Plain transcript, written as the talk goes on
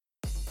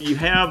You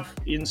have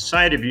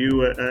inside of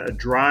you a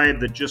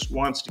drive that just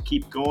wants to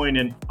keep going.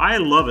 And I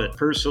love it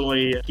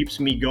personally. It keeps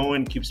me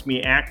going, keeps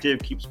me active,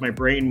 keeps my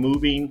brain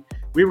moving.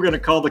 We were going to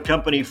call the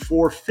company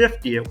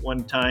 450 at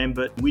one time,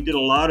 but we did a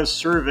lot of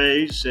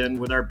surveys and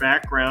with our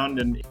background,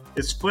 and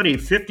it's funny,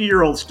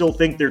 50-year-olds still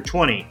think they're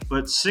 20,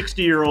 but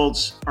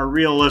 60-year-olds are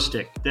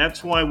realistic.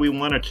 That's why we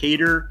want to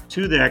cater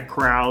to that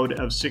crowd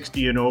of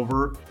 60 and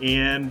over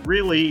and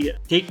really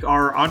take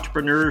our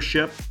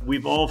entrepreneurship.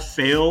 We've all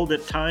failed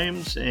at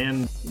times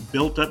and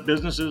built up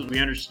businesses. We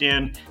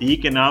understand the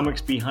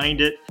economics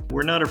behind it.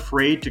 We're not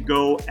afraid to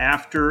go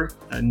after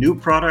new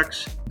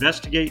products,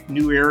 investigate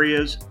new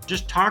areas,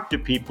 just talk to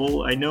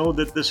people. I know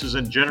that this is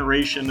a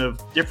generation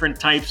of different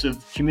types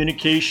of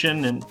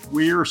communication, and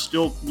we're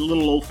still a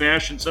little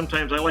old-fashioned.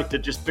 Sometimes I like to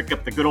just pick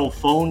up the good old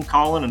phone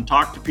calling and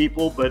talk to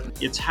people,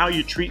 but it's how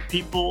you treat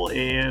people,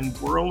 and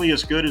we're only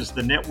as good as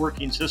the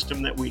networking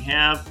system that we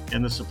have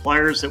and the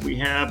suppliers that we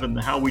have and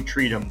how we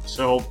treat them.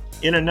 So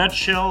in a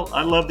nutshell,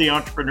 I love the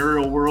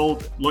entrepreneurial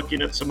world,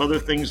 looking at some other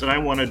things that I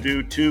want to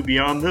do too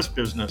beyond this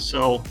business.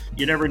 So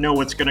you never know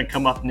what's going to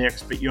come up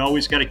next, but you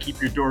always got to keep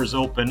your doors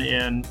open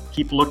and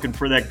keep looking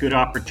for that good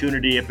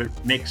opportunity if it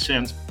makes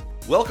sense.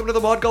 Welcome to the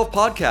Mod Golf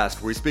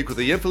Podcast, where we speak with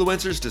the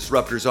influencers,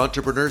 disruptors,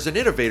 entrepreneurs, and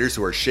innovators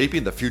who are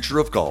shaping the future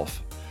of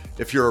golf.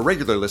 If you're a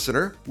regular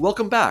listener,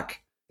 welcome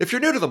back. If you're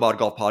new to the Mod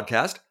Golf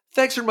Podcast,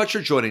 thanks very much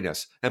for joining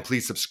us, and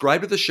please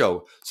subscribe to the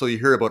show so you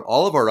hear about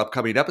all of our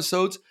upcoming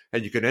episodes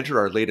and you can enter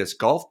our latest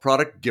golf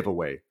product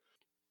giveaway.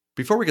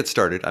 Before we get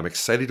started, I'm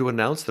excited to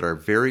announce that our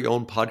very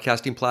own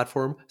podcasting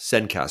platform,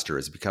 Zencastr,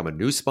 has become a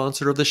new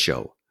sponsor of the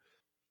show.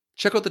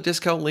 Check out the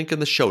discount link in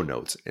the show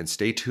notes and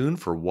stay tuned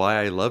for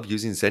why I love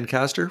using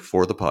Zencastr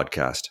for the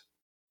podcast.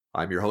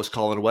 I'm your host,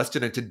 Colin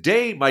Weston, and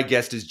today my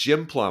guest is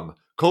Jim Plumb,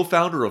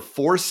 co-founder of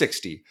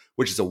 460,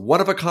 which is a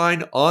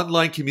one-of-a-kind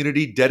online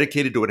community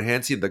dedicated to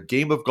enhancing the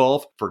game of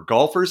golf for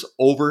golfers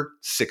over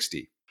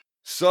 60.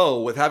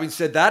 So, with having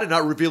said that and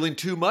not revealing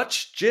too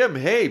much, Jim,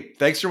 hey,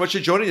 thanks so much for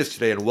joining us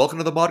today and welcome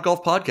to the Mod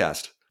Golf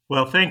Podcast.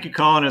 Well, thank you,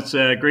 Colin. It's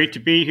great to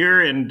be here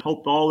and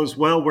hope all is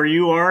well where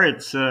you are.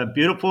 It's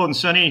beautiful and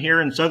sunny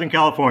here in Southern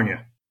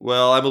California.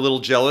 Well, I'm a little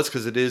jealous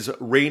because it is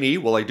rainy.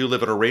 Well, I do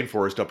live in a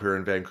rainforest up here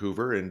in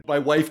Vancouver, and my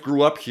wife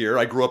grew up here.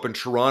 I grew up in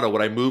Toronto.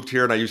 When I moved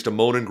here, and I used to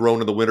moan and groan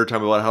in the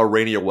wintertime about how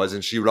rainy it was,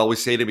 and she would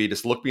always say to me,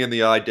 just look me in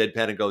the eye,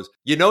 deadpan, and goes,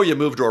 you know you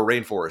moved to a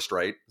rainforest,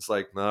 right? It's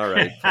like, all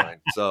right,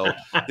 fine. So,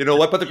 you know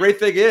what? But the great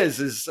thing is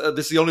this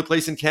is the only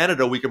place in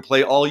Canada we can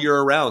play all year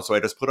around. So I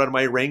just put on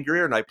my rain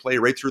gear, and I play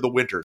right through the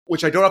winter,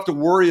 which I don't have to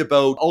worry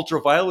about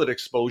ultraviolet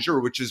exposure,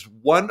 which is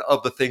one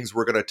of the things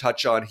we're going to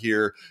touch on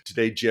here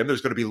today, Jim.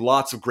 There's going to be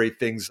lots of great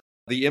things.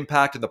 The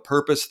impact and the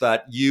purpose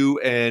that you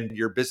and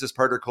your business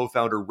partner,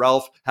 co-founder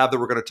Ralph, have that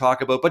we're going to talk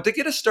about. But to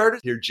get us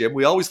started here, Jim,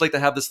 we always like to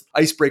have this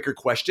icebreaker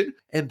question.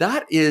 And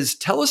that is,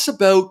 tell us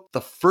about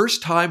the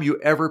first time you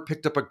ever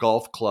picked up a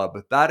golf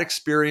club, that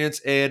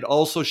experience, and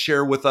also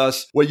share with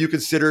us what you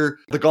consider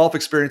the golf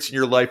experience in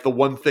your life, the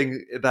one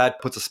thing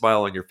that puts a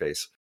smile on your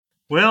face.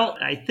 Well,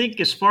 I think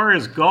as far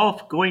as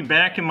golf, going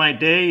back in my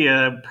day,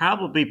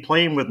 probably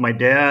playing with my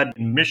dad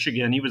in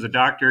Michigan. He was a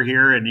doctor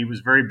here and he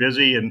was very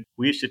busy, and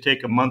we used to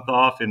take a month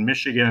off in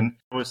Michigan.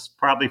 I was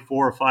probably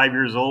 4 or 5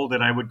 years old,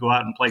 and I would go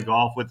out and play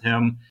golf with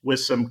him with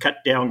some cut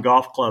down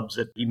golf clubs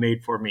that he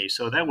made for me.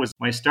 So that was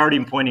my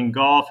starting point in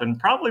golf, and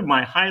probably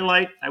my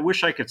highlight. I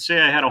wish I could say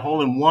I had a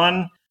hole in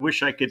one.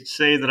 Wish I could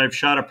say that I've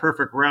shot a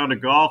perfect round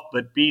of golf,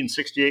 but being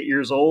 68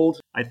 years old,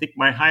 I think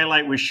my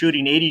highlight was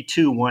shooting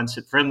 82 once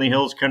at Friendly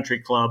Hills Country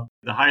Club.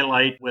 The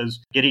highlight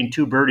was getting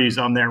 2 birdies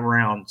on that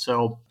round.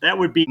 So that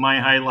would be my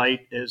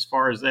highlight as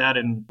far as that,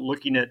 and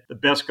looking at the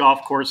best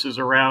golf courses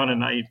around,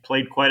 and I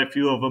played quite a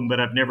few of them, but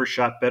I've never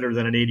shot better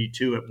than an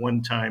 82 at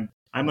one time.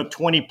 I'm a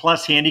 20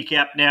 plus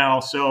handicap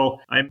now, so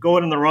I'm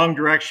going in the wrong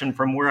direction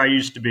from where I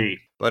used to be.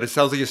 But it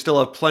sounds like you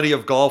still have plenty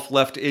of golf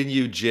left in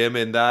you, Jim,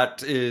 and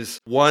that is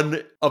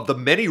one of the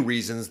many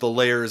reasons, the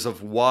layers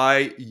of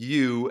why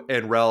you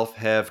and Ralph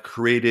have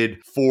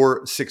created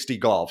 460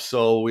 Golf.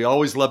 So we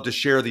always love to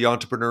share the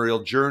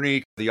entrepreneurial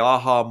journey, the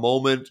aha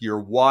moment, your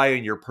why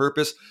and your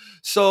purpose.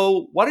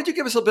 So why don't you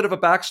give us a bit of a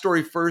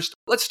backstory first?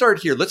 Let's start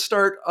here. Let's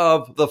start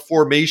of the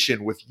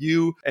formation with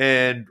you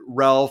and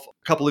Ralph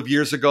a couple of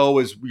years ago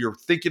as we were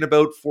thinking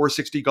about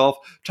 460 Golf.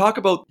 Talk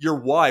about your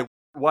why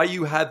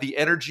you had the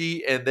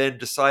energy and then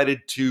decided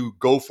to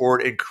go for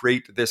it and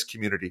create this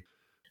community.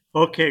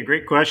 Okay,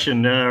 great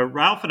question.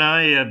 Ralph and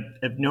I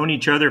have known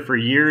each other for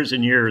years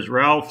and years.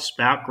 Ralph's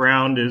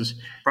background is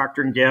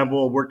Procter &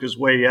 Gamble, worked his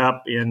way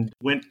up and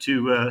went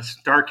to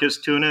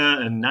Starkist Tuna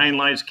and Nine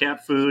Lives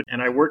Cat Food,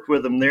 and I worked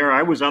with him there.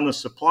 I was on the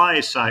supply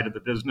side of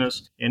the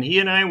business, and he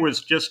and I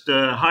was just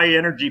high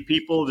energy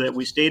people that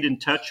we stayed in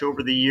touch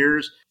over the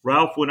years.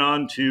 Ralph went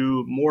on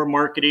to more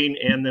marketing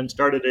and then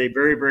started a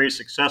very, very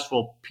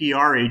successful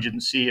PR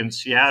agency in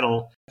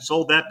Seattle.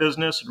 Sold that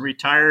business and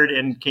retired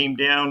and came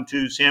down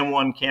to San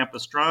Juan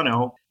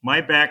Capistrano.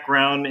 My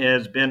background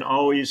has been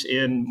always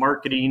in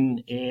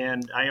marketing,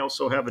 and I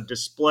also have a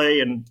display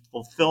and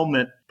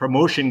fulfillment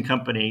promotion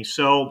company.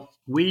 So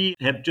We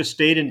have just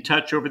stayed in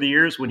touch over the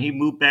years. When he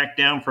moved back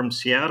down from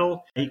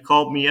Seattle, he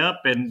called me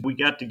up and we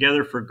got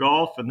together for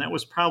golf. And that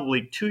was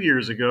probably 2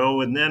 years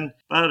ago. And then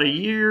about a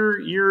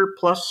year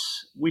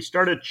plus, we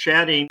started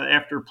chatting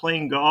after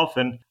playing golf.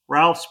 And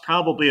Ralph's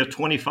probably a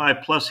 25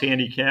 plus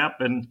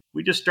handicap. And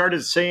we just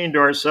started saying to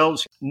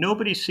ourselves,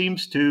 nobody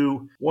seems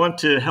to want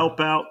to help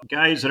out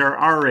guys that are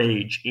our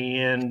age.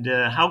 And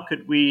how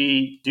could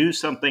we do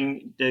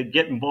something to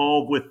get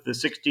involved with the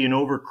 60 and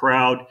over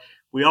crowd?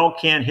 We all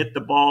can't hit the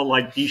ball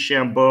like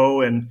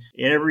DeChambeau, and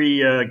in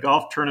every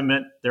golf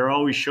tournament, they're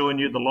always showing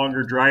you the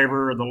longer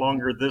driver or the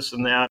longer this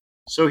and that.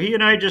 So he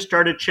and I just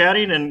started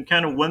chatting, and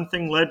kind of one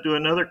thing led to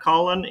another,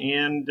 Colin,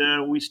 and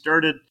we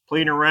started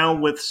playing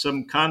around with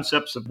some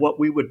concepts of what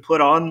we would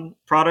put on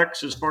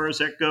products as far as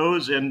that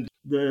goes, and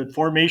the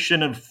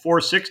formation of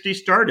 460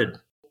 started.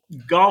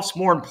 Golf's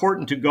more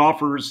important to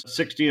golfers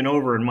 60 and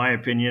over, in my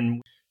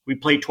opinion. We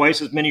play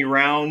twice as many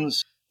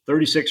rounds,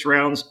 36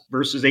 rounds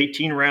versus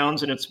 18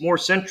 rounds, and it's more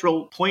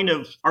central point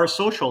of our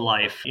social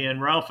life.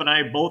 And Ralph and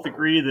I both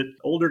agree that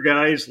older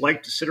guys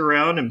like to sit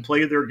around and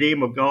play their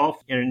game of golf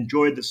and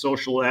enjoy the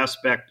social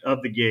aspect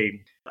of the game.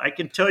 I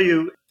can tell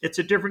you it's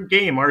a different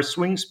game. Our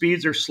swing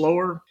speeds are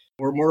slower.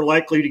 We're more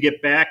likely to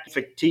get back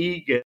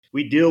fatigue.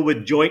 We deal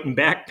with joint and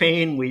back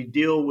pain. We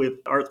deal with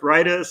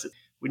arthritis.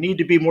 We need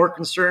to be more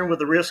concerned with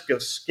the risk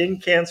of skin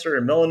cancer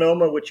and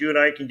melanoma, which you and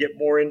I can get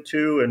more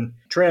into, and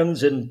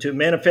trends, and to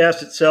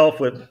manifest itself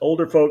with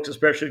older folks,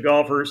 especially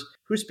golfers,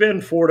 who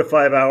spend 4 to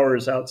 5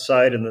 hours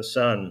outside in the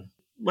sun.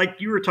 Like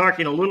you were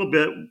talking a little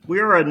bit,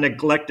 we are a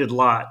neglected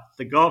lot.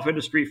 The golf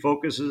industry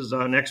focuses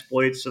on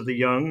exploits of the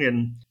young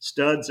and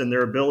studs and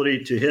their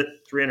ability to hit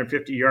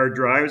 350-yard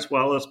drives,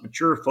 while us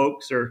mature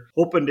folks are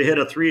hoping to hit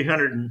a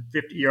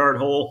 350-yard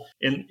hole,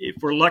 and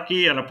if we're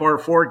lucky on a par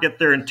 4, get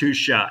there in 2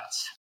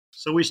 shots.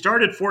 So we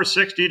started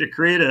 460 to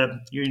create a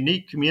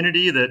unique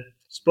community that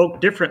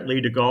spoke differently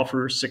to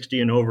golfers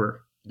 60 and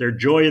over. Their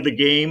joy of the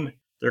game,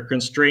 their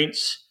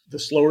constraints, the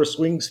slower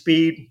swing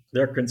speed,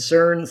 their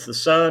concerns, the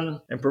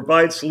sun, and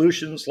provide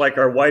solutions like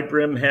our wide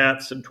brim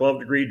hats and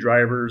 12-degree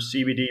drivers,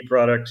 CBD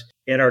products,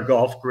 and our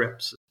golf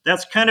grips.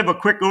 That's kind of a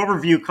quick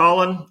overview,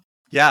 Colin.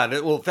 Yeah,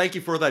 well, thank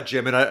you for that,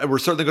 Jim. And we're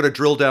certainly going to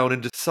drill down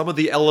into some of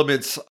the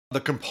elements,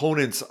 the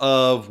components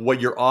of what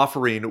you're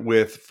offering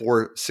with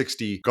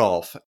 460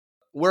 Golf.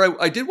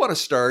 Where I did want to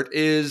start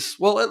is,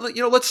 well,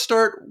 let's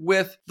start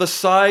with the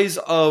size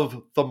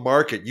of the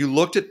market. You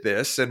looked at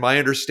this, and my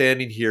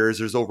understanding here is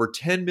there's over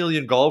 10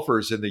 million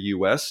golfers in the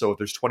US. So if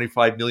there's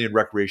 25 million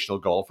recreational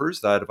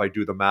golfers, that if I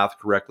do the math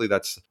correctly,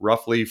 that's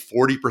roughly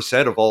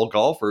 40% of all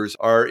golfers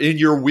are in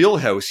your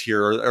wheelhouse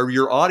here, or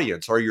your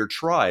audience, or your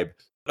tribe.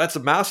 That's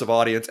a massive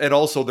audience. And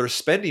also their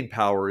spending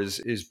power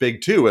is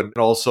big too. And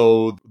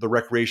also the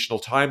recreational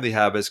time they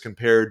have as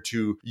compared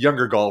to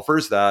younger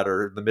golfers that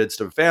are in the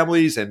midst of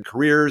families and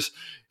careers.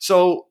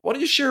 So why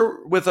don't you share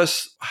with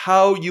us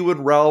how you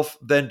and Ralph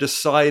then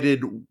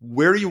decided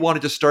where you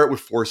wanted to start with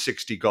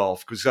 460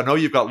 Golf? Because I know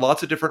you've got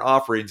lots of different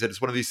offerings, and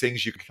it's one of these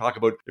things you can talk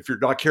about. If you're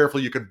not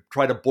careful, you can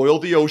try to boil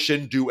the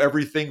ocean, do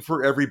everything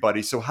for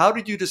everybody. So how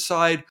did you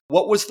decide,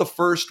 what was the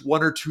first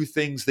 1 or 2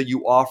 things that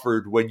you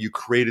offered when you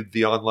created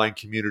the online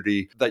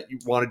community that you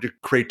wanted to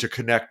create to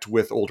connect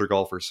with older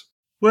golfers?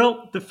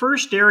 Well, the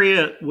first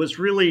area was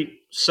really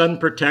sun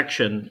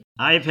protection.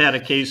 I've had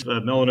a case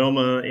of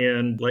melanoma,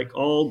 and like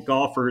all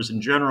golfers in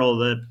general,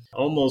 that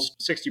almost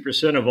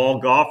 60% of all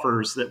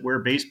golfers that wear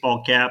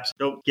baseball caps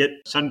don't get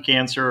sun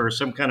cancer or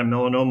some kind of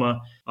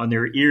melanoma on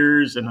their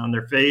ears and on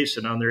their face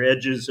and on their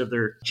edges of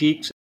their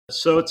cheeks.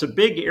 So it's a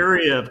big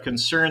area of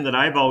concern that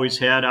I've always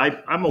had.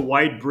 I'm a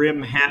wide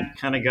brim hat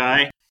kind of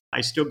guy. I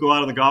still go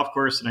out on the golf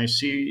course and I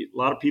see a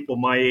lot of people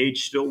my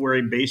age still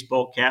wearing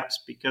baseball caps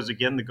because,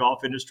 again, the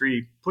golf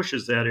industry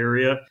pushes that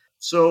area.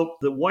 So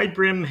the wide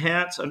brim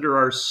hats under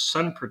our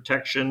sun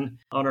protection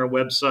on our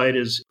website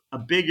is a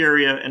big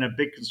area and a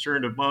big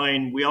concern of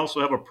mine. We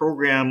also have a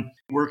program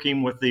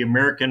working with the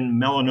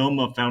American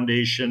Melanoma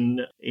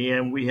Foundation,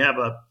 and we have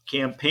a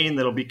campaign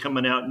that'll be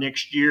coming out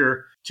next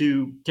year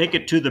to take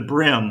it to the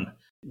brim.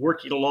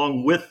 Working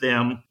along with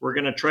them, we're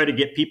going to try to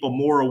get people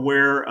more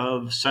aware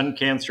of sun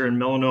cancer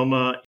and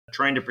melanoma,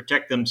 trying to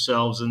protect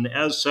themselves. And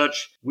as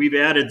such, we've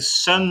added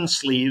sun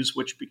sleeves,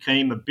 which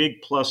became a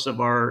big plus of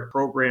our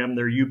program.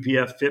 They're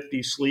UPF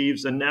 50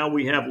 sleeves. And now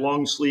we have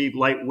long sleeve,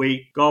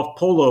 lightweight golf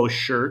polo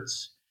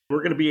shirts.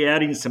 We're going to be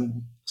adding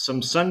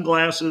some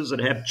sunglasses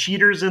that have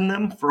cheaters in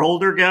them for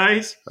older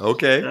guys.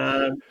 Okay.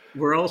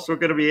 We're also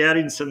going to be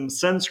adding some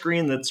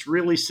sunscreen that's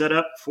really set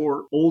up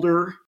for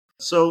older.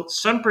 So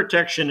sun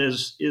protection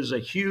is a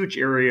huge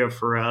area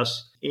for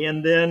us.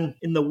 And then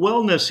in the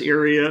wellness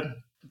area,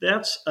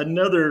 that's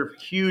another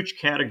huge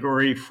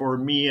category for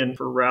me and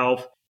for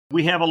Ralph.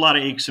 We have a lot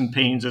of aches and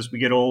pains as we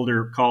get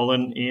older,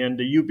 Colin, and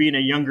you being a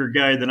younger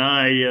guy than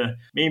I,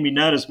 maybe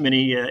not as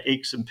many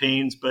aches and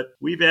pains, but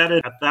we've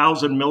added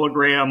 1,000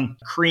 milligram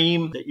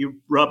cream that you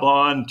rub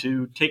on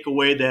to take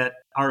away that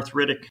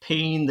arthritic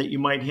pain that you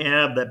might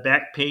have, that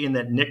back pain,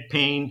 that neck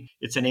pain.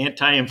 It's an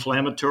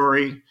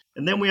anti-inflammatory.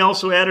 And then we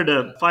also added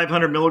a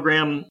 500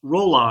 milligram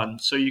roll-on,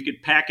 so you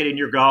could pack it in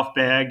your golf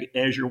bag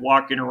as you're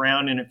walking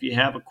around. And if you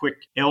have a quick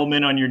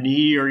ailment on your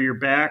knee or your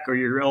back or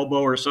your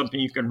elbow or something,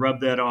 you can rub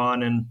that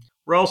on. And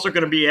we're also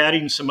going to be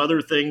adding some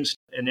other things,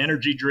 an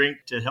energy drink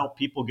to help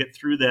people get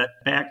through that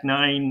back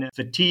nine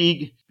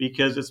fatigue,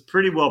 because it's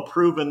pretty well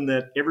proven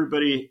that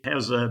everybody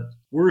has a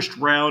worst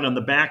round on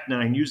the back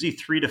nine, usually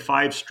 3 to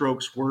 5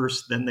 strokes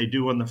worse than they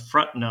do on the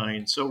front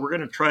nine. So we're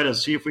going to try to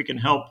see if we can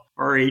help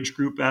our age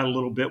group out a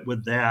little bit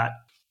with that.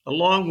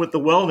 Along with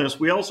the wellness,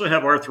 we also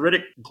have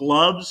arthritic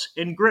gloves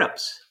and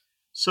grips.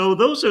 So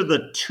those are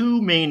the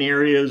two main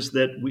areas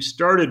that we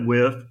started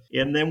with.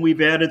 And then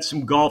we've added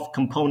some golf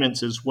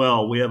components as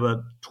well. We have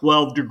a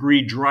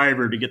 12-degree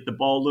driver to get the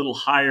ball a little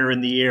higher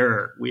in the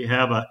air. We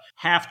have a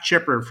half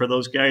chipper for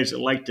those guys that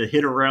like to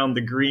hit around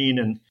the green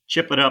and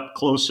chip it up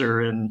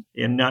closer and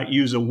not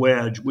use a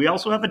wedge. We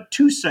also have a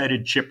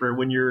two-sided chipper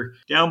when you're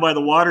down by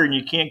the water and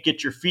you can't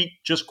get your feet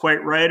just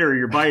quite right, or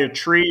you're by a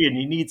tree and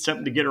you need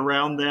something to get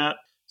around that.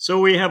 So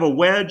we have a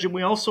wedge, and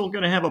we also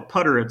going to have a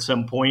putter at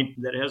some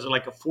point that has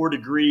like a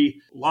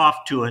 4-degree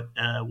loft to it,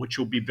 which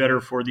will be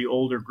better for the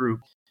older group.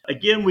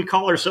 Again, we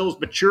call ourselves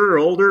mature or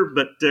older,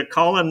 but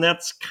Colin,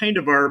 that's kind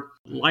of our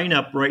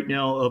lineup right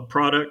now of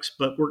products.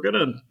 But we're going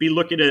to be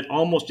looking at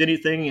almost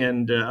anything.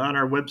 And on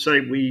our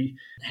website, we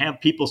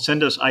have people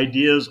send us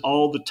ideas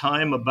all the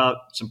time about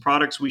some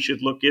products we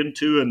should look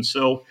into. And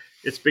so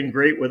it's been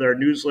great with our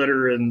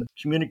newsletter and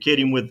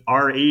communicating with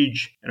our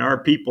age and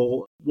our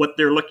people, what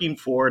they're looking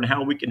for and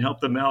how we can help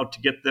them out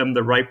to get them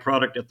the right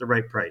product at the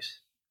right price.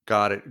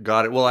 Got it.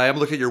 Well, I am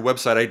looking at your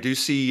website. I do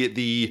see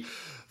the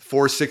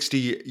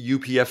 460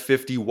 UPF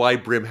 50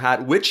 wide brim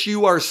hat, which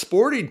you are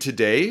sporting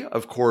today.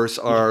 Of course,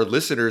 our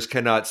listeners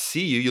cannot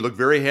see you. You look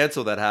very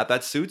handsome with that hat.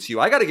 That suits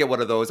you. I got to get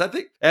one of those, I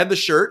think. And the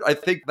shirt, I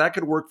think that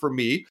could work for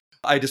me.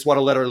 I just want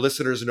to let our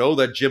listeners know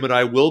that Jim and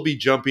I will be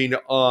jumping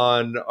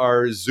on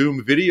our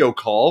Zoom video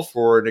call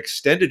for an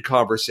extended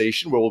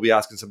conversation where we'll be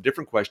asking some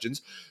different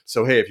questions.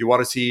 So, hey, if you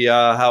want to see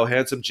how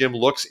handsome Jim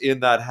looks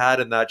in that hat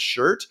and that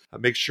shirt,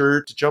 make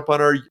sure to jump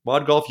on our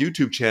Mod Golf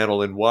YouTube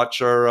channel and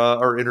watch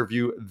our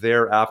interview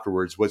there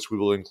afterwards, which we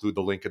will include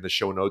the link in the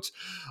show notes,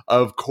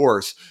 of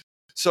course.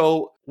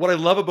 So what I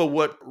love about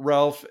what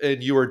Ralph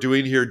and you are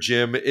doing here,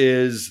 Jim,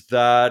 is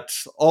that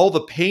all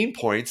the pain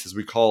points, as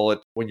we call it,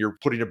 when you're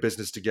putting a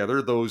business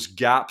together, those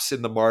gaps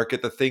in the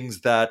market, the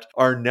things that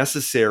are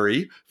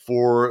necessary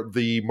for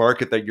the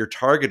market that you're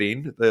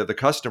targeting, the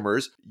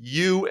customers,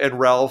 you and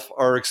Ralph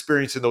are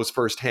experiencing those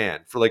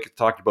firsthand. For like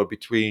talked about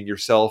between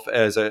yourself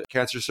as a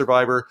cancer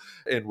survivor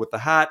and with the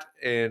hat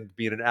and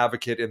being an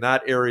advocate in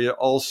that area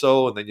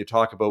also. And then you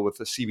talk about with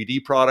the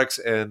CBD products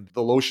and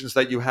the lotions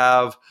that you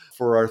have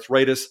for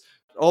arthritis.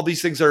 All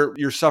these things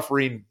you're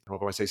suffering. I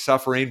don't know if I say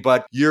suffering,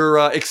 but you're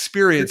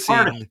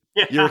experiencing.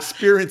 You're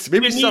experiencing,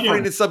 maybe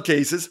suffering in some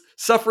cases,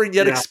 suffering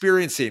yet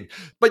experiencing.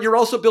 But you're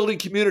also building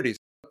communities.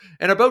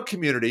 And about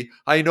community,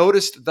 I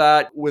noticed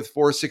that with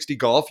 460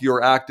 Golf,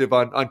 you're active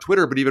on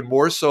Twitter, but even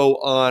more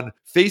so on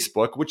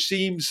Facebook, which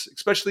seems,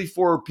 especially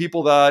for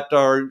people that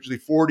are usually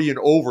 40 and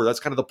over, that's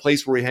kind of the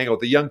place where we hang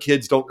out. The young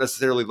kids don't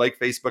necessarily like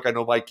Facebook. I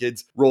know my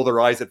kids roll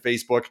their eyes at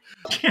Facebook.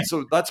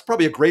 So that's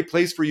probably a great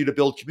place for you to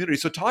build community.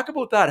 So talk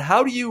about that.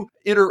 How do you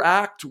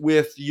interact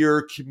with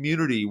your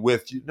community,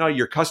 with not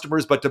your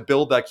customers, but to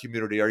build that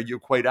community? Are you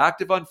quite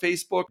active on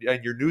Facebook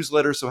and your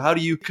newsletter? So how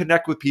do you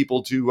connect with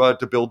people to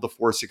build the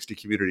 460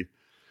 community?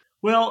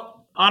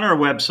 Well, on our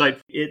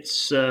website,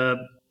 it's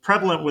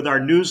prevalent with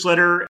our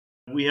newsletter.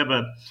 We have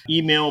an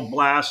email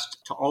blast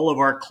to all of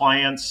our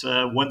clients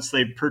once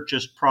they've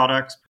purchased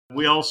products.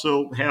 We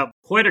also have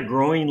quite a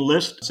growing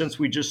list since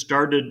we just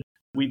started.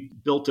 We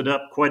built it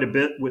up quite a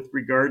bit with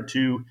regard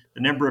to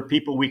the number of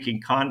people we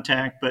can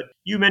contact. But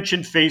you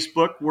mentioned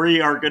Facebook.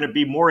 We are going to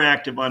be more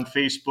active on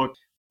Facebook,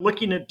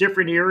 looking at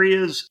different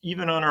areas,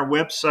 even on our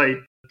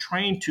website,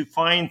 trying to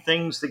find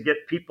things that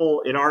get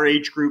people in our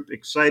age group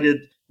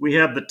excited. We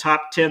have the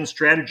top 10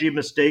 strategy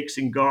mistakes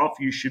in golf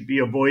you should be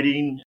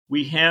avoiding.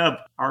 We have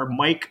our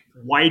Mike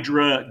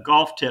Wydra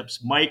golf tips.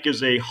 Mike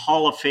is a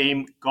Hall of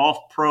Fame golf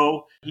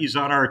pro. He's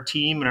on our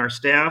team and our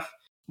staff.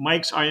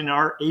 Mike's in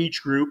our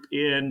age group,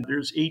 and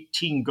there's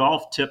 18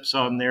 golf tips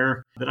on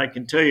there that I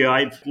can tell you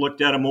I've looked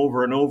at them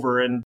over and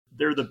over, and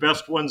they're the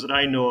best ones that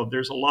I know of.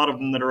 There's a lot of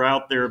them that are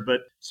out there,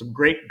 but some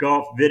great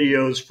golf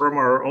videos from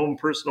our own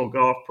personal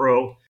golf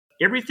pro.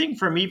 Everything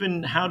from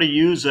even how to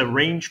use a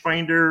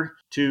rangefinder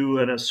to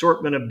an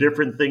assortment of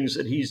different things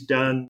that he's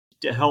done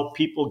to help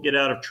people get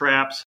out of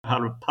traps, how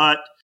to putt.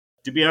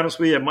 To be honest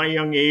with you, at my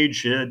young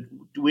age,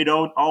 we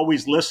don't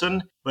always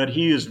listen, but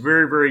he is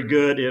very, very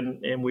good,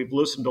 and we've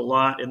listened a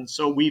lot. And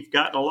so we've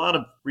gotten a lot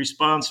of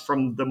response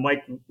from the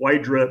Mike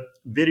Wydra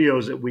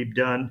videos that we've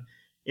done.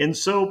 And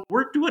so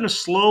we're doing a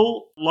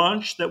slow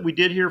launch that we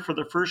did here for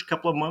the first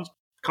couple of months,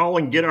 call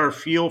and get our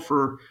feel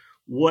for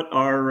what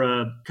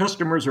our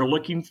customers are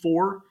looking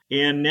for.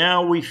 And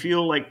now we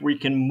feel like we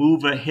can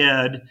move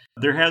ahead.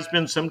 There has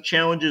been some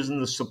challenges in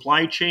the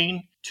supply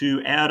chain.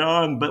 to add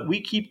on, but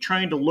we keep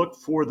trying to look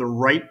for the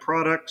right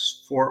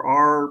products for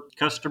our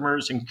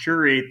customers and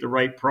curate the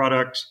right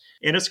products.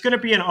 And it's going to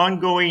be an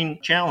ongoing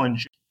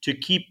challenge to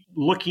keep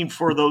looking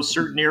for those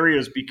certain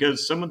areas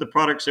because some of the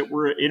products that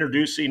we're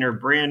introducing are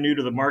brand new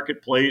to the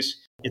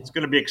marketplace. It's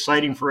going to be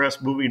exciting for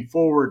us moving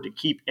forward to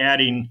keep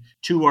adding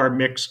to our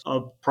mix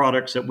of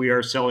products that we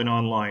are selling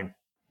online.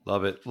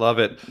 Love it. Love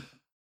it.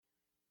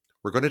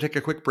 We're going to take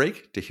a quick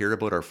break to hear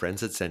about our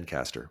friends at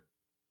Zencastr.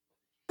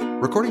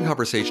 Recording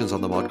conversations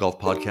on the Mod Golf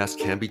podcast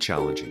can be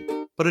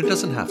challenging, but it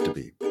doesn't have to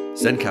be.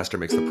 Zencastr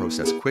makes the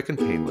process quick and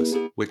painless,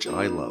 which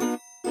I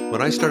love.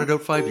 When I started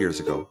out 5 years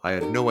ago, I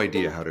had no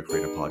idea how to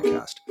create a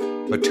podcast.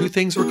 But two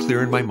things were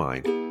clear in my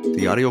mind.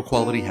 The audio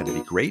quality had to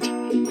be great,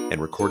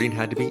 and recording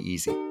had to be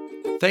easy.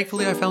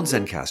 Thankfully, I found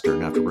Zencastr,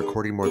 and after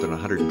recording more than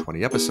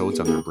 120 episodes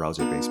on their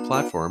browser-based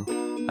platform,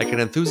 I can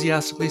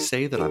enthusiastically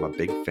say that I'm a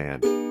big fan.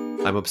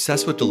 I'm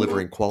obsessed with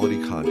delivering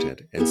quality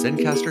content, and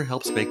Zencastr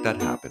helps make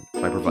that happen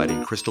by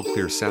providing crystal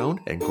clear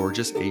sound and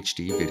gorgeous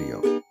HD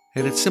video.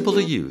 And it's simple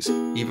to use,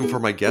 even for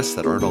my guests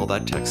that aren't all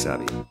that tech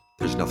savvy.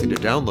 There's nothing to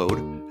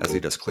download, as they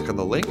just click on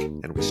the link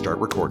and we start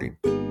recording.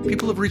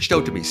 People have reached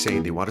out to me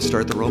saying they want to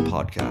start their own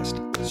podcast.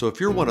 So if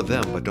you're one of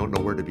them but don't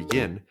know where to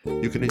begin,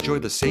 you can enjoy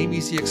the same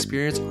easy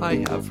experience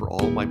I have for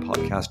all my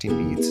podcasting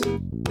needs.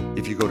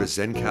 If you go to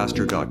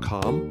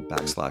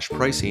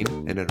zencastr.com/pricing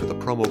and enter the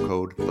promo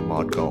code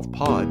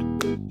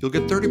TheModGolfPod, you'll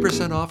get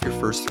 30% off your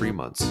first 3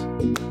 months.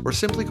 Or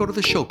simply go to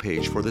the show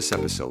page for this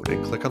episode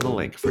and click on the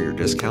link for your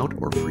discount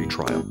or free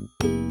trial.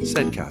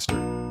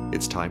 Zencastr,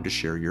 it's time to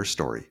share your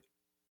story.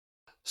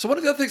 So one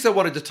of the other things I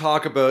wanted to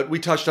talk about, we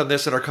touched on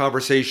this in our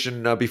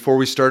conversation before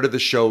we started the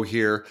show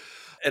here,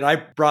 and I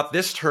brought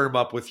this term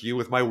up with you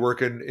with my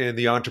work in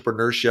the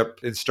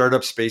entrepreneurship and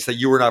startup space that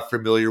you were not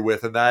familiar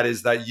with, and that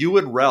is that you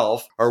and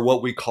Ralph are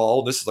what we call,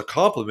 and this is a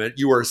compliment,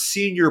 you are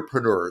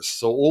senior-preneurs,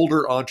 so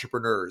older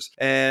entrepreneurs.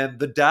 And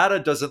the data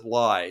doesn't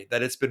lie,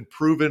 that it's been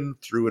proven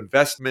through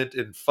investment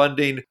and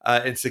funding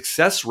and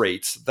success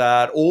rates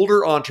that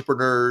older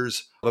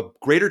entrepreneurs have a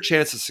greater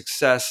chance of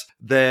success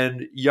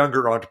than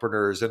younger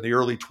entrepreneurs in the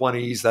early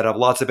 20s that have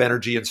lots of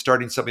energy and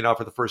starting something off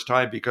for the first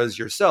time because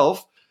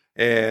yourself,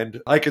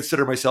 and I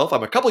consider myself,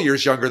 I'm a couple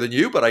years younger than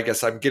you, but I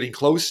guess I'm getting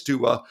close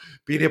to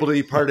being able to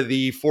be part of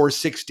the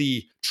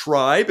 460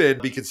 tribe and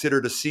be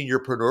considered a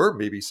senior-preneur.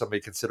 Maybe some may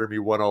consider me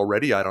one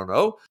already, I don't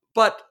know.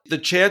 But the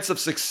chance of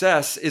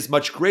success is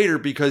much greater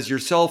because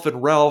yourself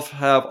and Ralph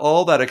have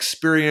all that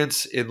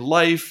experience in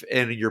life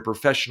and in your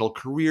professional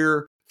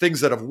career,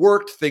 things that have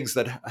worked, things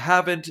that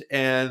haven't,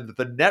 and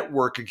the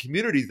network and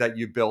community that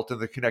you built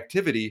and the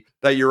connectivity,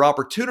 that your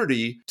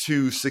opportunity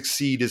to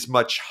succeed is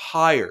much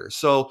higher.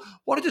 So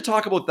wanted to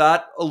talk about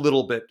that a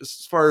little bit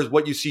as far as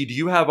what you see. Do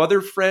you have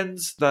other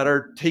friends that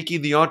are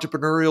taking the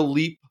entrepreneurial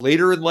leap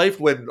later in life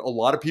when a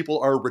lot of people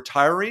are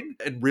retiring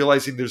and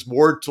realizing there's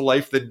more to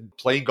life than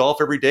playing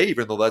golf every day,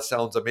 even though that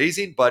sounds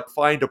amazing, but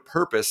find a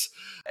purpose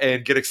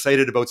and get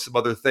excited about some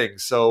other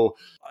things? So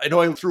I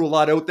know I threw a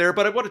lot out there,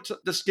 but I wanted to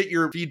just get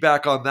your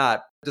feedback on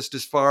that, just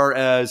as far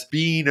as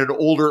being an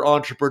older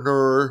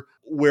entrepreneur,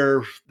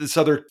 where this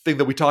other thing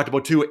that we talked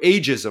about too,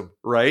 ageism,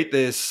 right?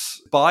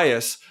 This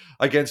bias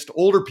against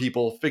older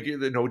people,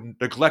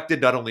 neglected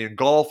not only in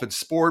golf and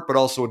sport, but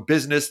also in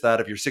business, that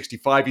if you're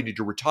 65, you need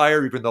to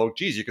retire, even though,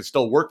 geez, you could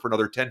still work for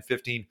another 10,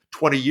 15,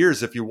 20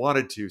 years if you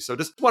wanted to. So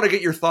just want to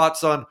get your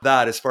thoughts on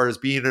that as far as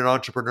being an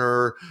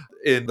entrepreneur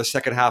in the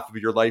second half of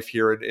your life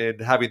here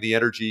and having the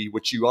energy,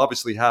 which you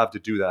obviously have, to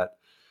do that.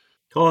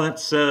 Oh,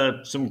 that's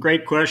some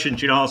great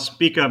questions. I'll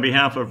speak on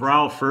behalf of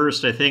Ralph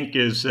first. I think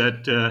is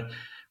that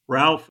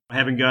Ralph,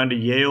 having gone to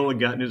Yale and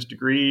gotten his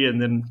degree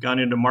and then gone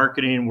into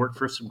marketing and worked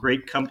for some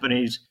great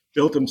companies,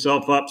 built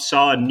himself up,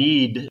 saw a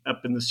need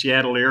up in the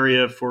Seattle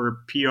area for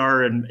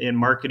PR and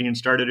marketing, and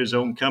started his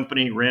own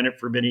company, ran it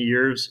for many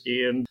years,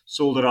 and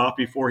sold it off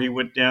before he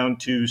went down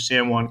to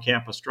San Juan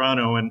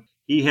Capistrano. And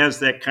he has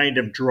that kind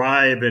of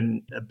drive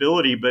and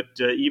ability, but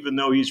even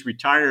though he's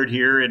retired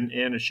here and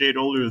a shade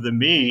older than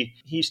me,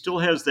 he still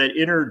has that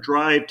inner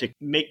drive to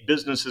make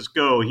businesses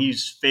go.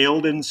 He's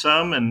failed in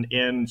some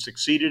and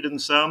succeeded in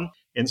some.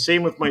 And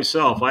same with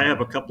myself. I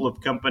have a couple of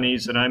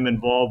companies that I'm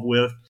involved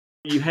with.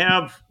 You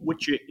have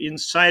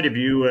inside of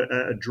you,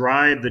 a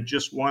drive that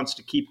just wants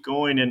to keep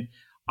going. And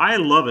I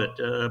love it.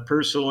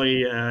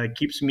 Personally,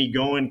 keeps me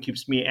going,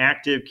 keeps me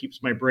active,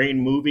 keeps my brain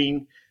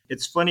moving.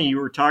 It's funny, you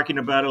were talking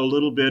about it a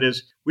little bit,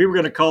 as we were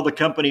going to call the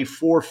company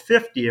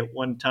 450 at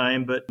one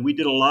time, but we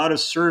did a lot of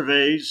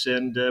surveys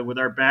and with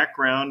our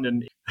background,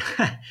 and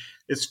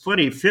it's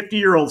funny,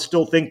 50-year-olds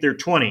still think they're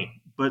 20,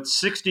 but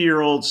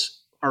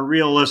 60-year-olds are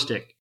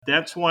realistic.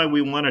 That's why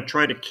we want to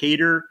try to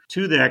cater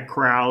to that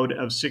crowd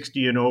of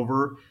 60 and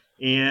over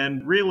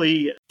and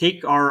really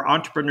take our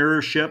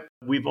entrepreneurship.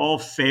 We've all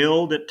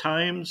failed at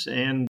times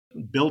and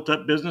built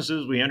up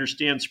businesses. We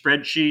understand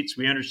spreadsheets.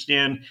 We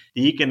understand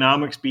the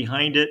economics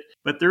behind it.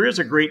 But there is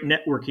a great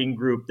networking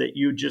group that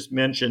you just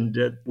mentioned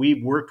that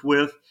we've worked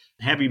with.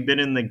 Having been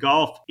in the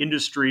golf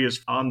industry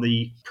is on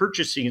the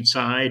purchasing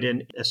side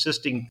and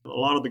assisting a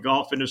lot of the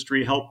golf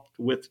industry help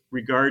with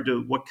regard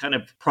to what kind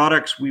of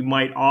products we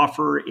might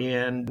offer.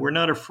 And we're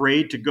not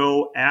afraid to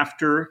go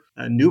after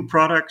new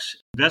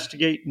products,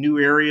 investigate new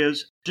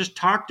areas, just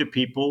talk to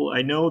people.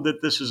 I know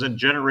that this is a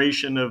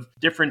generation of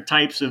different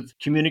types of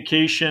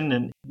communication,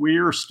 and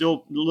we're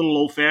still a little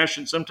old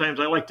fashioned. Sometimes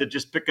I like to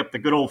just pick up the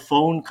good old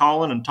phone,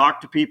 calling and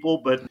talk to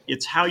people, but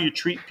it's how you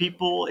treat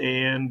people.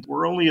 And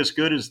we're only as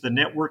good as the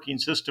networking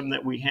system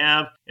that we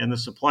have and the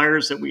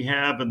suppliers that we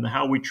have and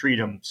how we treat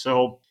them.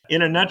 So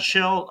in a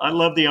nutshell, I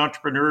love the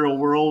entrepreneurial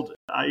world.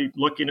 I'm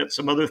looking at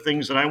some other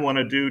things that I want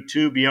to do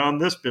too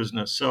beyond this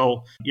business.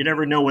 So you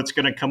never know what's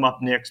going to come up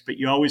next, but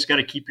you always got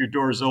to keep your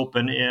doors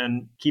open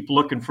and keep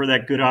looking for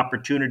that good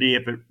opportunity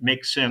if it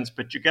makes sense.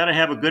 But you got to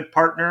have a good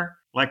partner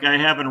like I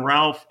have in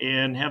Ralph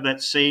and have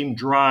that same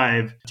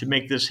drive to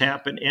make this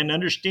happen and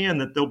understand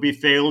that there'll be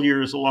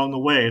failures along the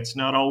way. It's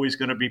not always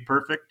going to be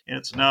perfect and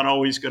it's not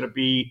always going to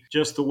be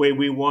just the way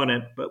we want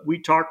it. But we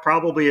talk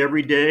probably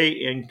every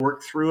day and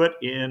work through it.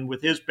 And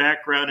with his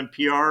background in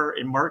PR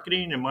and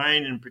marketing and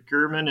mine in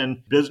procurement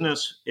and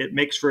business, it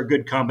makes for a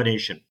good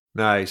combination.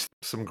 Nice.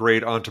 Some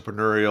great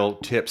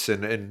entrepreneurial tips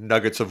and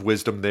nuggets of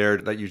wisdom there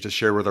that you just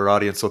shared with our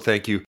audience. So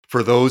thank you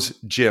for those,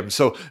 Jim.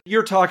 So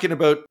you're talking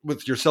about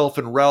with yourself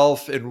and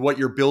Ralph and what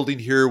you're building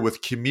here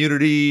with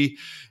community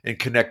and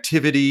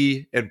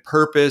connectivity and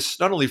purpose,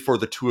 not only for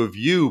the two of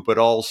you, but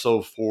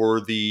also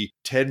for the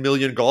 10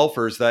 million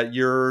golfers that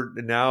you're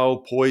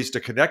now poised to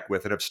connect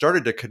with and have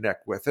started to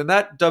connect with. And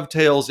that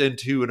dovetails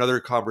into another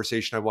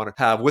conversation I want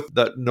to have with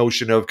the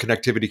notion of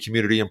connectivity,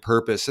 community, and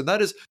purpose. And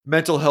that is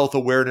mental health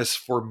awareness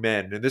for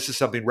men. And this is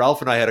something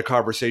Ralph and I had a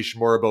conversation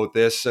more about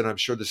this, and I'm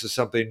sure this is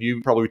something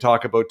you probably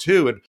talk about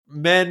too. And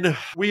men,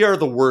 we are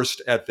the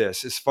worst at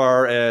this as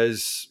far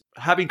as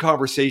having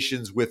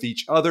conversations with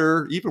each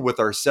other, even with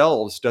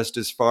ourselves, just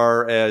as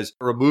far as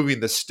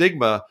removing the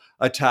stigma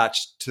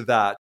attached to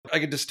that. I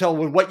can just tell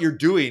with what you're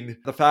doing,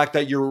 the fact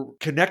that you're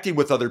connecting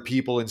with other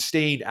people and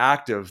staying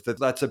active,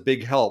 that's a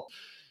big help.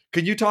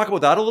 Can you talk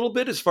about that a little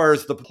bit as far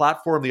as the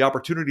platform, the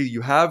opportunity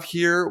you have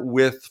here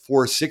with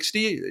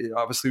 460,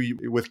 obviously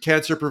with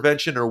cancer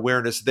prevention or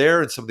awareness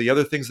there and some of the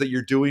other things that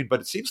you're doing, but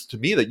it seems to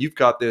me that you've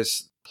got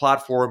this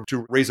platform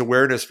to raise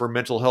awareness for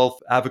mental health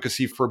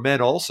advocacy for men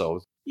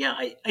also. Yeah,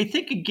 I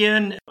think,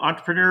 again,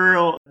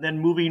 entrepreneurial, then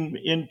moving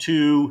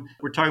into,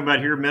 we're talking about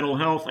here, mental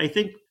health. I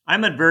think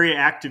I'm a very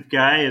active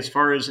guy as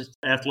far as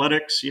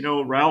athletics. You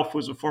know, Ralph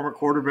was a former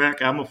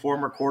quarterback. I'm a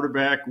former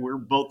quarterback. We're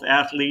both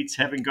athletes,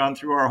 having gone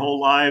through our whole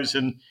lives.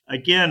 And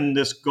again,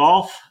 this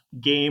golf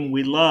game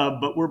we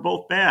love, but we're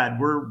both bad.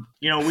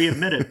 We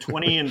admit it,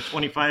 20 and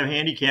 25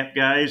 handicap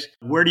guys.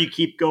 Where do you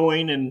keep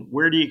going and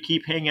where do you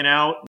keep hanging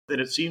out? That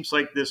it seems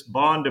like this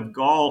bond of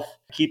golf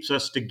keeps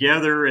us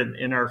together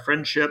in our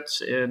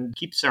friendships and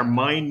keeps our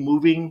mind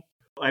moving.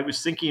 I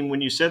was thinking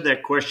when you said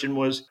that question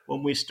was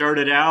when we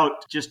started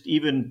out, just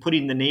even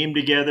putting the name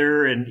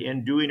together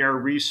and doing our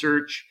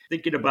research,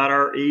 thinking about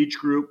our age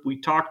group.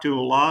 We talked to a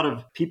lot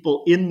of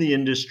people in the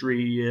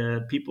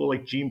industry, people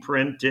like Gene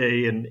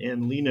Parente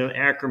and Lena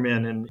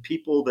Ackerman, and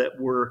people that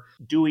were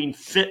doing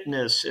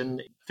fitness,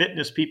 and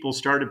fitness people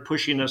started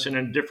pushing us in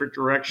a different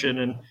direction.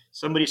 And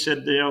somebody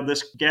said,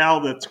 this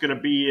gal that's going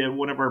to be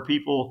one of our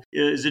people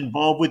is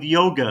involved with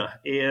yoga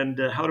and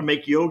how to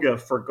make yoga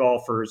for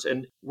golfers.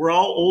 And we're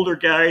all older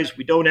guys.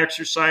 We don't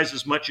exercise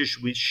as much as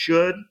we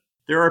should.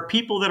 There are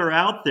people that are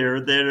out there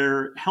that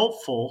are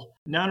helpful,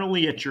 not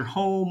only at your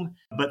home,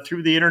 but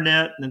through the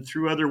internet and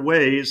through other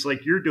ways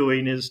like you're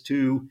doing, is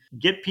to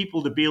get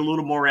people to be a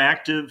little more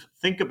active,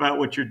 think about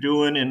what you're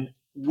doing. And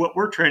what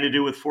we're trying to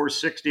do with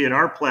 460 and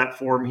our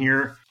platform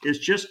here is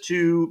just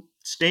to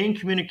stay in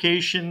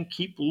communication,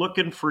 keep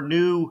looking for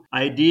new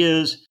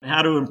ideas,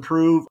 how to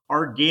improve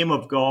our game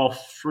of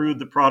golf through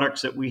the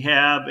products that we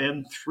have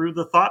and through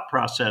the thought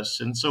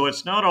process. And so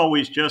it's not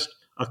always just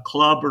a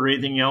club or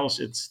anything else.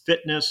 It's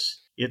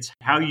fitness. It's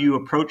how you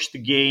approach the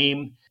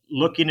game,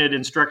 looking at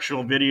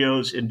instructional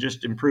videos and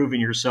just improving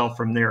yourself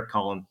from there,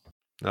 Colin.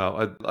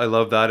 Oh, I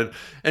love that.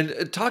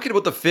 And talking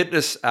about the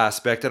fitness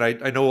aspect, and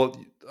I know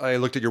I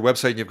looked at your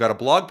website and you've got a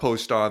blog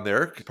post on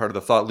there, part of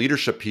the thought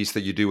leadership piece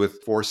that you do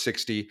with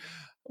 460,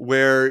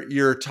 where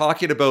you're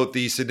talking about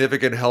the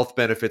significant health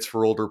benefits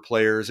for older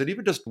players and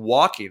even just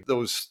walking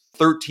those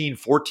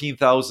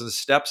 14,000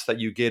 steps that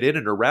you get in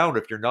and around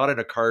if you're not in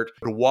a cart,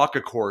 to walk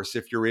a course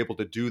if you're able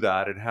to do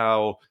that, and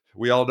how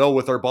we all know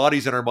with our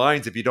bodies and our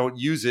minds, if you don't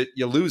use it,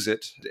 you lose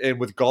it. And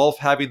with golf,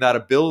 having that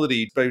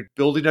ability by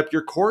building up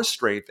your core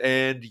strength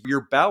and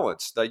your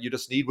balance that you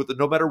just need with it,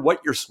 no matter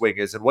what your swing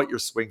is and what your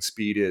swing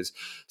speed is.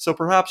 So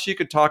perhaps you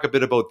could talk a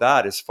bit about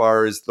that as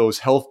far as those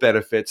health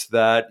benefits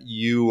that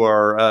you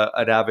are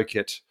an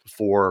advocate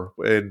for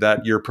and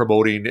that you're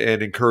promoting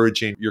and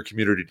encouraging your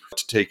community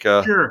to take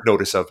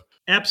notice of.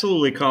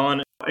 Absolutely,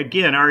 Colin.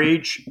 Again, our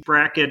age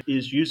bracket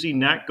is usually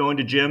not going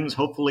to gyms.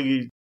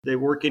 Hopefully They're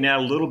working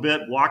out a little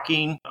bit,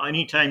 walking.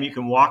 Anytime you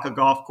can walk a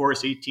golf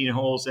course, 18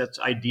 holes, that's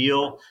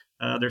ideal.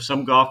 There's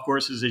some golf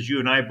courses, as you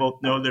and I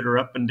both know, that are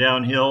up and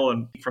downhill.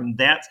 And from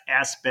that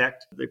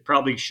aspect, they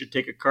probably should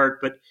take a cart.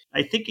 But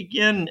I think,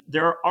 again,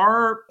 there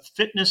are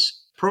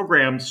fitness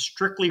programs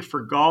strictly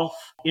for golf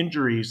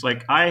injuries.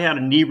 Like I had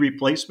a knee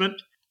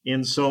replacement.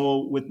 And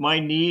so with my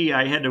knee,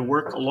 I had to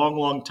work a long,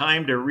 long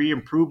time to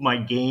re-improve my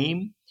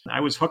game.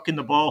 I was hooking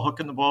the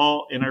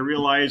ball, and I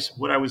realized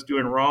what I was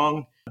doing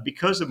wrong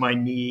because of my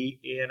knee.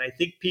 And I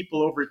think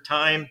people over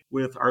time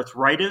with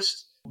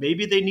arthritis,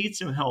 maybe they need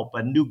some help,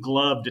 a new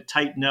glove to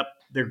tighten up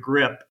their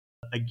grip.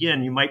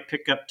 Again, you might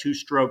pick up 2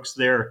 strokes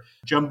there.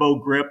 Jumbo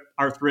grip,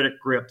 arthritic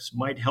grips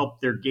might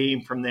help their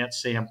game from that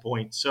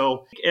standpoint.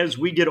 So as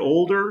we get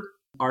older,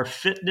 our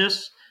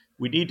fitness,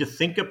 we need to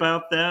think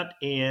about that.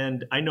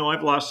 And I know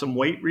I've lost some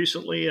weight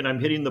recently, and I'm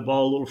hitting the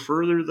ball a little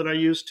further than I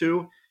used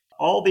to.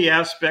 All the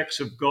aspects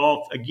of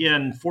golf,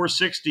 again,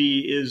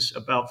 460 is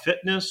about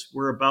fitness.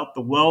 We're about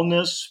the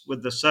wellness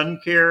with the sun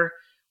care.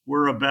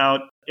 We're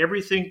about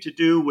everything to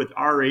do with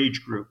our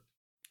age group.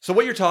 So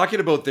what you're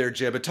talking about there,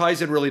 Jim, it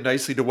ties in really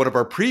nicely to one of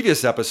our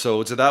previous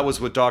episodes, and that was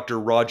with Dr.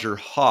 Roger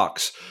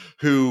Hawkes,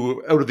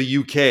 who, out of the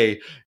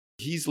UK,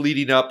 he's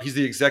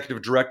the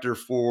executive director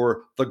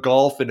for the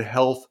Golf and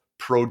Health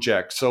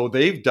Project. So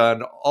they've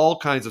done all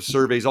kinds of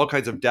surveys, all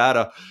kinds of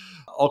data,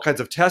 all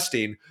kinds of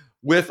testing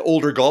with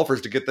older golfers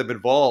to get them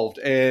involved.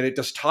 And it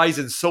just ties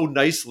in so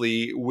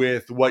nicely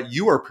with what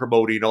you are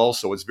promoting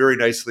also. It's very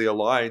nicely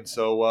aligned.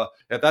 So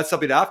if that's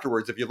something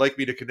afterwards, if you'd like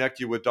me to connect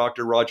you with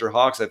Dr. Roger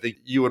Hawkes, I think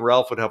you and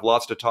Ralph would have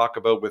lots to talk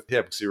about with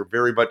him because you're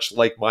very much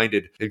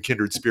like-minded and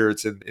kindred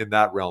spirits in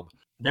that realm.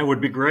 That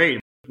would be great.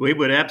 We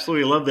would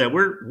absolutely love that.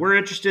 We're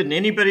interested in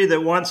anybody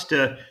that wants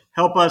to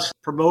help us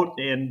promote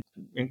and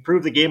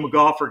improve the game of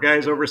golf for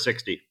guys over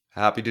 60.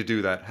 Happy to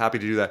do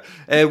that.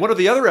 And one of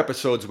the other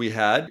episodes we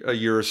had a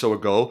year or so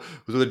ago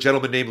was with a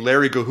gentleman named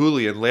Larry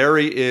Gahulian.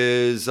 Larry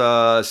is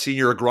a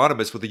senior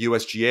agronomist with the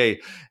USGA,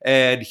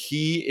 and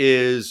he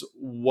is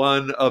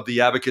one of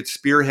the advocates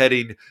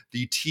spearheading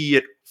the Tee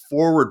It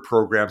Forward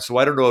program. So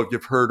I don't know if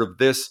you've heard of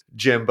this,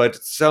 Jim, but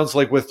it sounds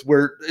like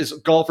as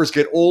golfers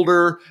get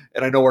older,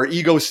 and I know our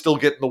egos still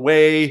get in the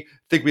way,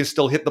 think we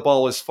still hit the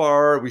ball as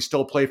far, we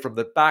still play from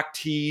the back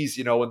tees,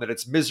 and then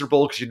it's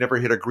miserable because you never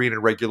hit a green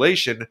in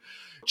regulation.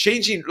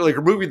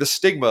 Removing the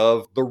stigma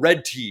of the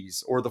red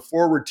tees or the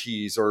forward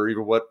tees, or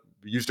even what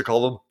we used to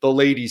call them, the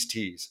ladies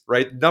tees,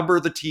 right? Number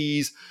the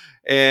tees.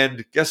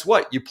 And guess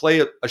what? You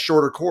play a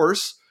shorter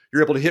course.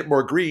 You're able to hit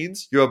more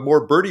greens. You have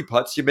more birdie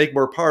putts. You make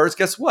more pars.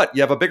 Guess what?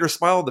 You have a bigger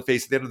smile on the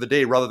face at the end of the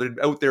day rather than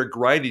out there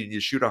grinding and you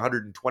shoot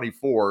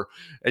 124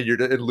 and you're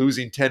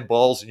losing 10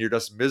 balls and you're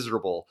just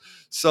miserable.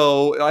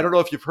 So I don't know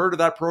if you've heard of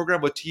that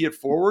program with Tee It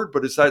Forward,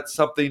 but is that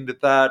something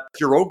that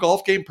your own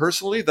golf game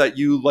personally that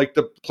you like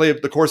to play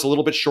the course a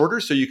little bit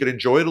shorter so you can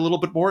enjoy it a little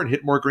bit more and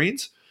hit more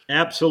greens?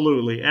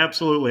 Absolutely.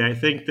 I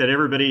think that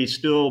everybody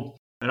still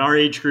in our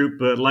age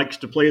group likes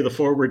to play the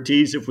forward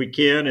tees if we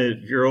can,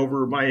 if you're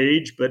over my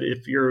age. But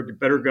if you're a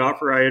better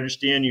golfer, I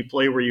understand you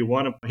play where you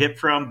want to hit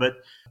from. But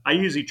I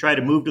usually try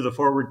to move to the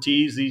forward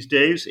tees these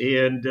days,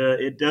 and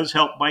it does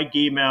help my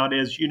game out.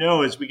 As you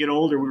know, as we get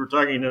older, you're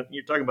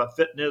talking about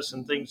fitness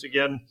and things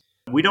again.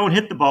 We don't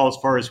hit the ball as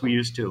far as we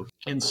used to.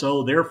 And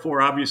so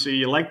therefore, obviously,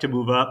 you like to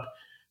move up.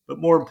 But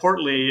more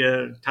importantly,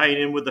 tying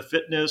in with the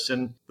fitness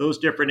and those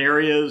different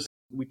areas.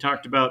 We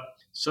talked about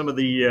some of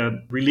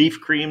the relief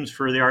creams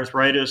for the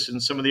arthritis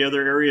and some of the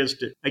other areas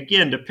to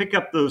pick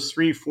up those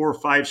 3, 4,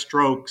 5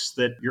 strokes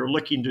that you're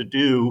looking to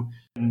do,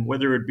 and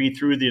whether it be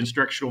through the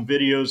instructional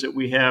videos that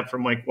we have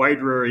from Mike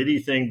Widerer or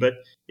anything, but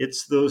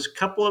it's those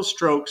couple of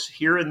strokes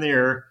here and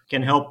there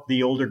can help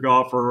the older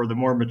golfer or the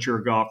more mature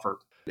golfer.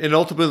 And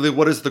ultimately,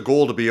 what is the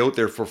goal to be out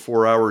there for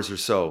 4 hours or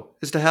so?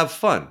 Is to have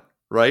fun.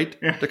 Right?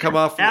 To come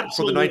off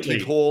for the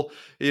 19th hole,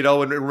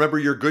 and remember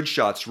your good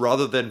shots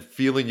rather than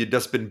feeling you've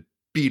just been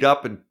beat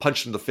up and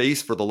punched in the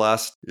face for the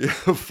last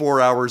 4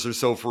 hours or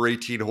so for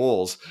 18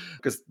 holes.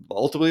 Because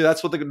ultimately,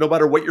 that's no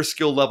matter what your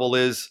skill level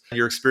is,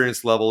 your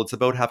experience level, it's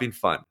about having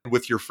fun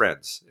with your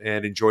friends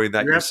and enjoying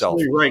that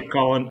yourself. You're absolutely right,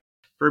 Colin.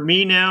 For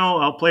me now,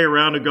 I'll play a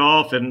round of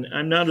golf, and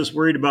I'm not as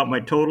worried about my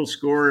total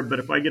score. But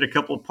if I get a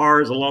couple of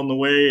pars along the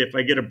way, if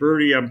I get a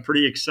birdie, I'm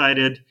pretty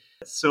excited.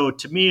 So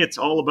to me, it's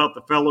all about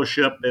the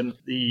fellowship and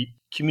the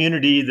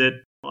community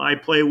that I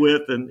play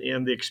with and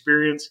the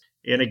experience.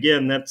 And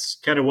again, that's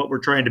kind of what we're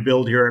trying to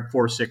build here at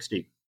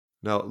 460.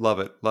 No, love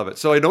it.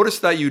 So I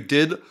noticed that you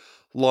did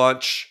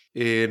launch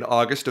in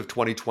August of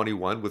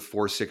 2021 with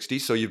 460.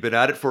 So you've been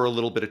at it for a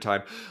little bit of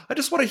time. I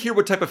just want to hear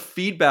what type of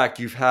feedback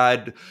you've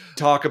had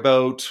talk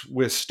about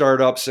with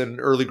startups and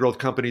early growth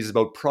companies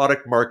about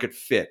product market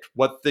fit,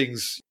 what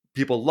things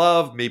people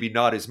love, maybe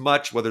not as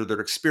much, whether they're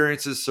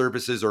experiences,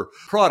 services, or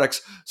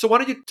products. So why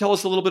don't you tell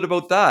us a little bit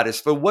about that? As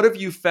for what have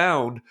you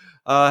found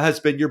has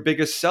been your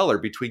biggest seller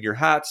between your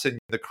hats and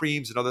the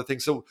creams and other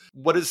things? So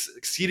what has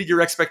exceeded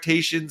your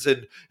expectations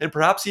and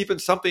perhaps even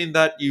something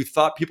that you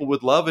thought people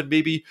would love and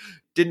maybe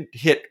didn't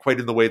hit quite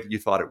in the way that you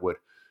thought it would?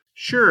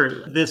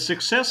 Sure. The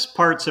success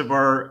parts of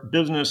our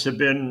business have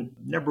been,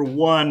 number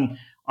one,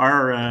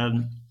 our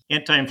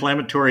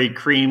anti-inflammatory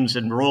creams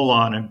and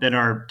roll-on have been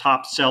our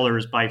top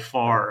sellers by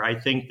far. I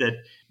think that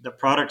the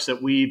products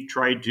that we've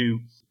tried to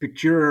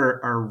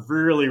procure are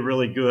really,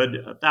 really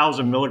good.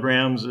 1,000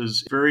 milligrams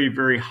is very,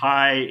 very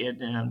high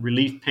in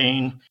relief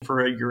pain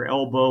for your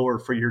elbow or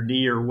for your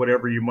knee or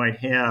whatever you might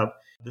have.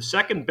 The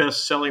second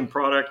best selling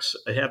products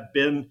have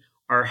been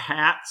our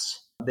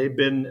hats. They've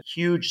been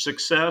huge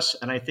success.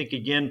 And I think,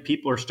 again,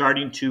 people are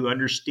starting to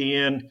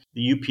understand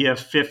the UPF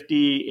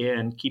 50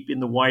 and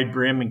keeping the wide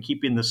brim and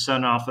keeping the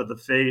sun off of the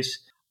face.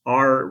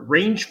 Our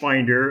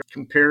rangefinder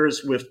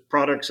compares with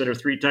products that are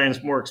 3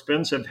 times more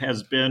expensive,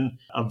 has been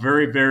a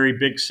very, very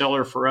big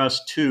seller for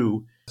us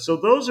too. So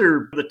those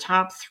are the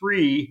top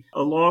 3,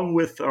 along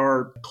with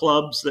our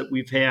clubs that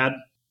we've had.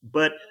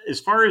 But as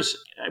far as,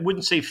 I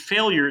wouldn't say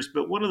failures,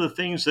 but one of the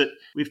things that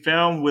we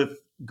found with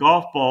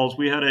golf balls,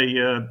 we had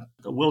a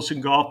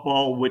Wilson golf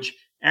ball, which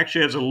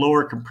actually has a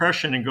lower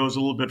compression and goes a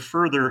little bit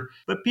further.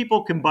 But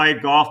people can buy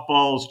golf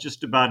balls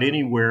just about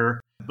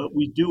anywhere. But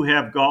we do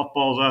have golf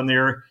balls on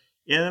there.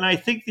 And I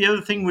think the other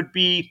thing would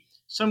be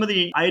some of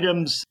the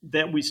items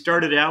that we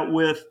started out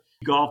with,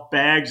 golf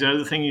bags and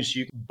other things,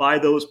 you can buy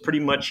those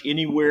pretty much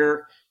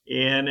anywhere.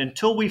 And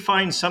until we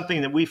find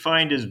something that we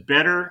find is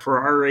better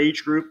for our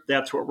age group,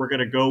 that's what we're going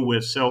to go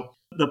with. So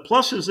the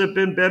pluses have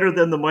been better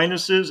than the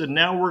minuses. And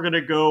now we're going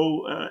to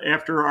go,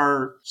 after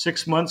our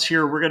 6 months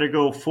here, we're going to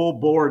go full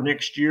bore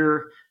next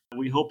year.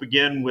 We hope,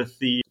 again, with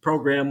the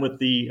program with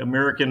the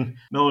American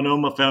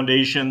Melanoma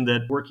Foundation,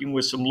 that working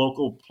with some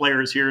local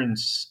players here in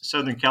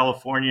Southern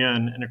California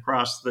and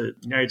across the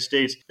United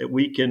States, that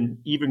we can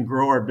even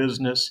grow our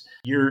business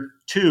year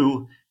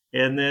 2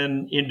 and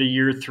then into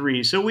year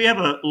 3. So we have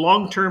a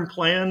long-term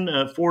plan,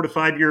 a 4 to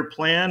 5 year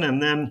plan, and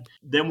then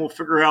we'll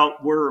figure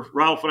out where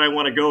Ralph and I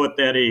want to go at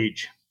that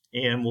age.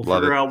 And we'll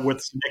figure out what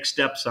the next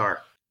steps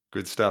are.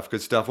 Good stuff.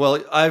 Good stuff.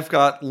 Well, I've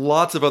got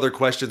lots of other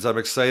questions I'm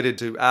excited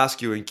to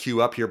ask you and queue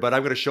up here, but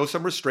I'm going to show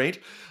some restraint.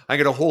 I'm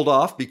going to hold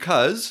off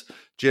because,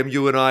 Jim,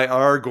 you and I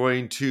are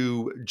going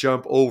to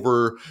jump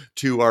over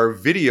to our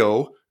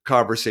video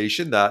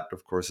conversation that,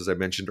 of course, as I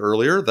mentioned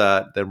earlier,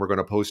 that then we're going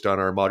to post on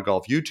our Mod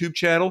Golf YouTube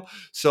channel.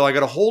 So I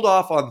got to hold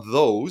off on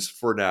those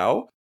for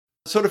now.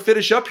 So to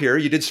finish up here,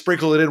 you did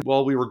sprinkle it in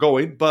while we were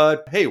going,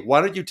 but hey,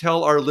 why don't you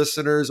tell our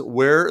listeners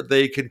where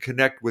they can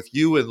connect with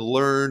you and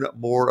learn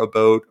more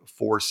about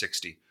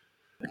FORE60?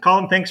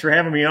 Colin, thanks for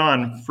having me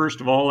on,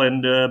 first of all.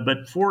 And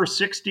but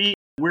FORE60,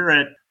 we're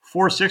at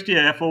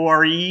FORE60,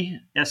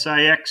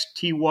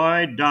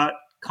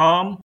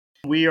 FORESIXTY.com.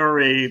 We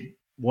are a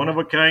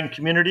one-of-a-kind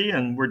community,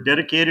 and we're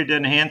dedicated to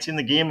enhancing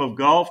the game of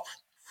golf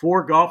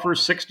for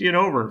golfers 60 and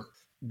over.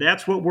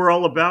 That's what we're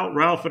all about.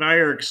 Ralph and I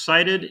are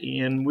excited,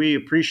 and we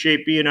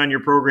appreciate being on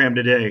your program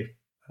today.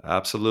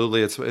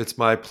 Absolutely. It's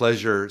my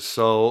pleasure.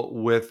 So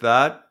with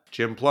that,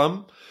 Jim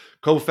Plumb,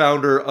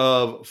 co-founder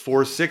of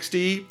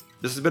FORE60.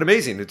 This has been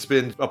amazing. It's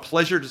been a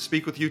pleasure to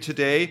speak with you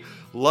today.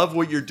 Love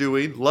what you're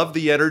doing. Love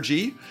the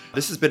energy.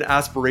 This has been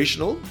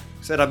aspirational.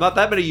 Said I'm not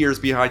that many years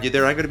behind you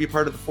there. I'm going to be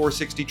part of the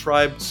FORE60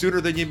 tribe sooner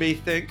than you may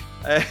think.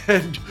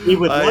 And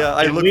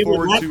I look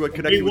forward to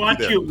connecting with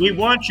you there. We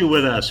want you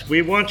with us.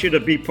 We want you to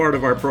be part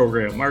of our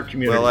program, our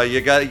community. Well, you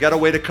got to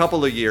wait a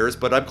couple of years,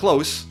 but I'm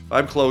close.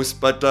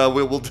 But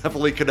we'll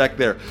definitely connect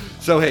there.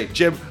 So, hey,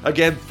 Jim,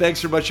 again, thanks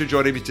so much for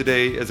joining me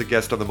today as a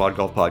guest on the Mod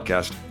Golf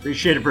Podcast.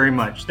 Appreciate it very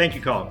much. Thank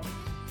you, Colin.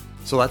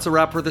 So that's a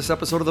wrap for this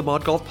episode of the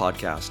Mod Golf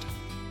Podcast.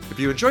 If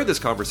you enjoyed this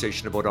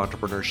conversation about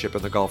entrepreneurship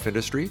in the golf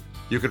industry,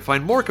 you can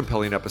find more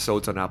compelling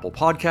episodes on Apple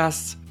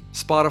Podcasts,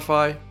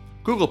 Spotify,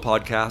 Google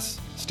Podcasts,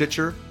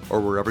 Stitcher,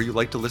 or wherever you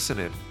like to listen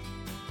in.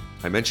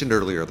 I mentioned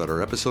earlier that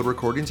our episode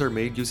recordings are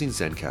made using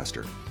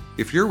Zencastr.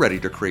 If you're ready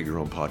to create your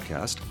own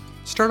podcast,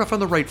 start off on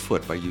the right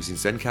foot by using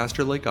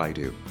Zencastr like I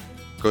do.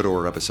 Go to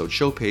our episode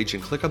show page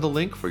and click on the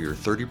link for your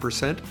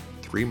 30%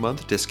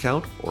 3-month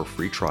discount or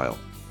free trial.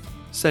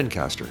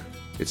 Zencastr.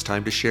 It's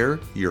time to share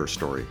your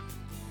story.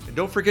 And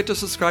don't forget to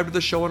subscribe to the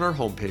show on our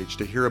homepage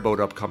to hear about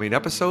upcoming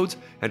episodes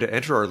and to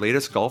enter our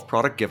latest golf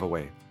product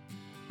giveaway.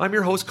 I'm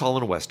your host,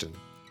 Colin Weston.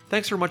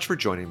 Thanks so much for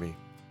joining me.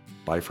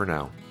 Bye for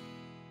now.